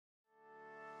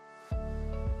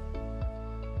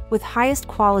With highest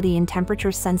quality and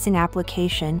temperature sensing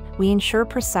application, we ensure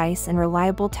precise and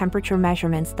reliable temperature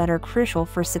measurements that are crucial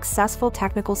for successful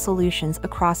technical solutions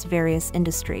across various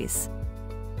industries.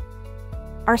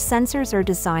 Our sensors are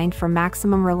designed for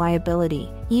maximum reliability,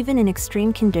 even in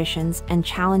extreme conditions and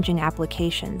challenging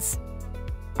applications.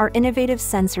 Our innovative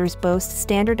sensors boast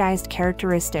standardized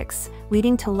characteristics,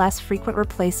 leading to less frequent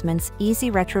replacements,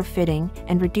 easy retrofitting,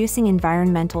 and reducing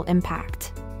environmental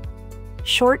impact.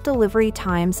 Short delivery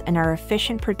times and our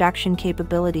efficient production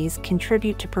capabilities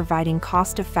contribute to providing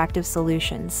cost-effective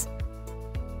solutions.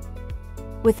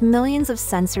 With millions of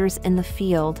sensors in the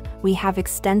field, we have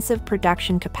extensive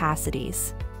production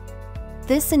capacities.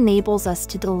 This enables us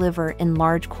to deliver in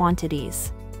large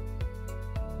quantities.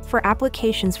 For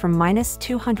applications from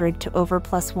 -200 to over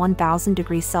 +1000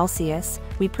 degrees Celsius,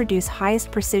 we produce highest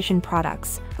precision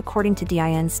products, according to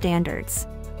DIN standards.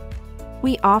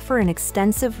 We offer an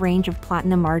extensive range of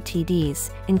platinum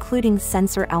RTDs, including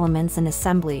sensor elements and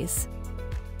assemblies.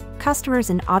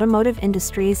 Customers in automotive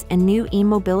industries and new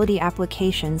e-mobility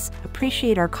applications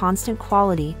appreciate our constant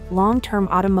quality, long-term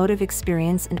automotive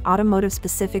experience and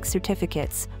automotive-specific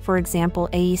certificates, for example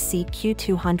AEC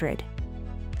Q200.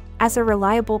 As a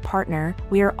reliable partner,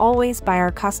 we are always by our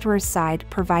customers' side,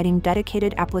 providing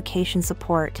dedicated application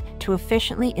support to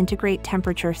efficiently integrate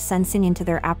temperature sensing into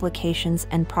their applications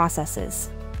and processes.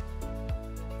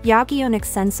 YAGEO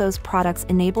Nexensos products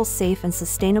enable safe and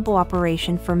sustainable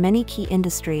operation for many key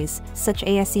industries, such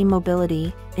as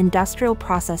e-mobility, industrial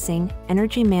processing,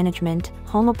 energy management,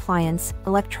 home appliance,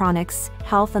 electronics,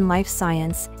 health and life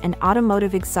science, and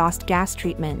automotive exhaust gas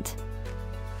treatment.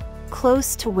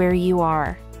 Close to where you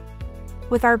are.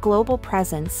 With our global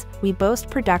presence, we boast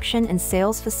production and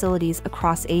sales facilities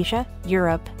across Asia,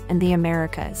 Europe, and the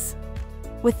Americas.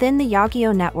 Within the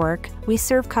YAGEO network, we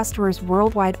serve customers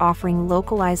worldwide, offering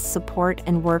localized support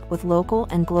and work with local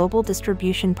and global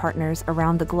distribution partners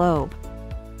around the globe.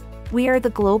 We are the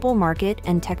global market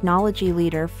and technology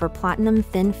leader for platinum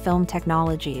thin film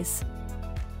technologies.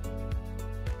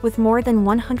 With more than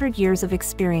 100 years of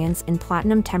experience in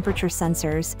platinum temperature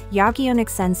sensors, YAGEO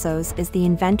Nexensos is the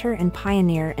inventor and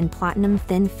pioneer in platinum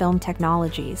thin film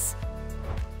technologies.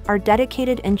 Our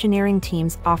dedicated engineering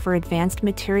teams offer advanced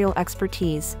material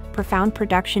expertise, profound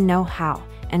production know-how,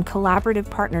 and collaborative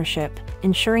partnership,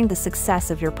 ensuring the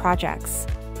success of your projects.